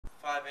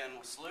5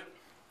 animal salute.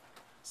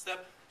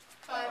 Step.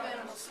 5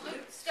 animal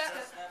salute. Step.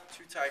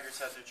 2 tigers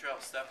head the trail.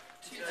 Step.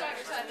 2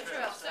 tigers head the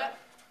trail. Step.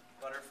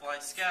 Butterfly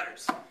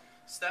scatters.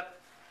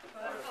 Step.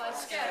 Butterfly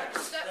scatters.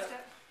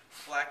 Step.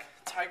 Black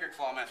tiger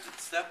claw method.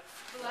 Step.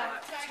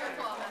 Black tiger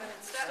claw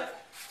method.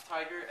 Step.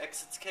 Tiger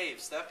exits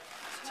cave. Step.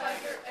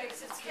 Tiger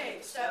exits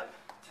cave. Step.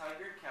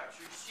 Tiger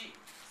captures sheep.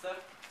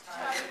 Step.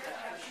 Tiger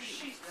captures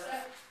sheep.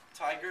 Step.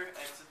 Tiger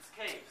exits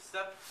cave.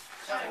 Step.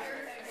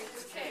 Tiger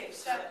exits cave.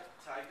 Step.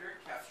 Tiger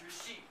captures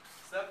sheep.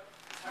 Step.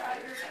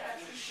 Tiger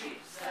captures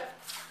sheep. Step.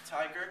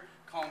 Tiger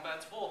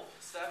combats wolf.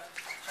 Step.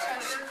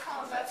 Tiger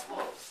combats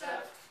wolf.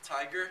 Step.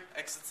 Tiger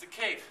exits the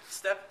cave.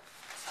 Step.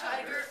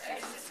 Tiger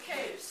exits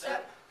cave.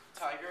 Step.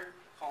 Tiger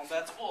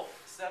combats wolf.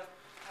 Step.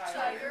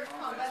 Tiger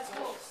combats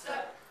wolf.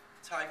 Step.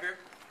 Tiger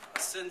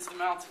ascends the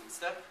mountain.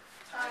 Step.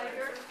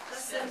 Tiger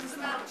ascends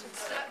the mountain.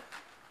 Step.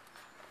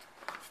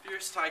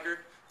 Fierce tiger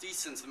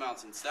descends the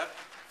mountain. Step.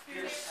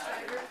 Fierce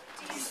tiger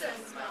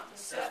descends the mountain.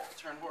 Step.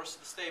 Turn horse to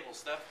the stable.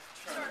 Step.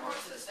 Return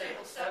horse to the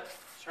stable. Step.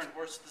 Turn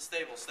horse to the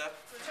stable. Step.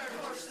 Return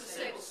horse to the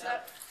stable.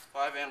 Step.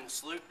 5 animal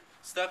salute.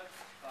 Step.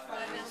 5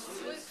 animal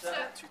salute.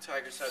 Step. 2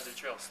 tigers head the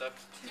trail. Step.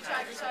 2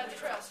 tigers head the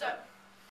trail. Step.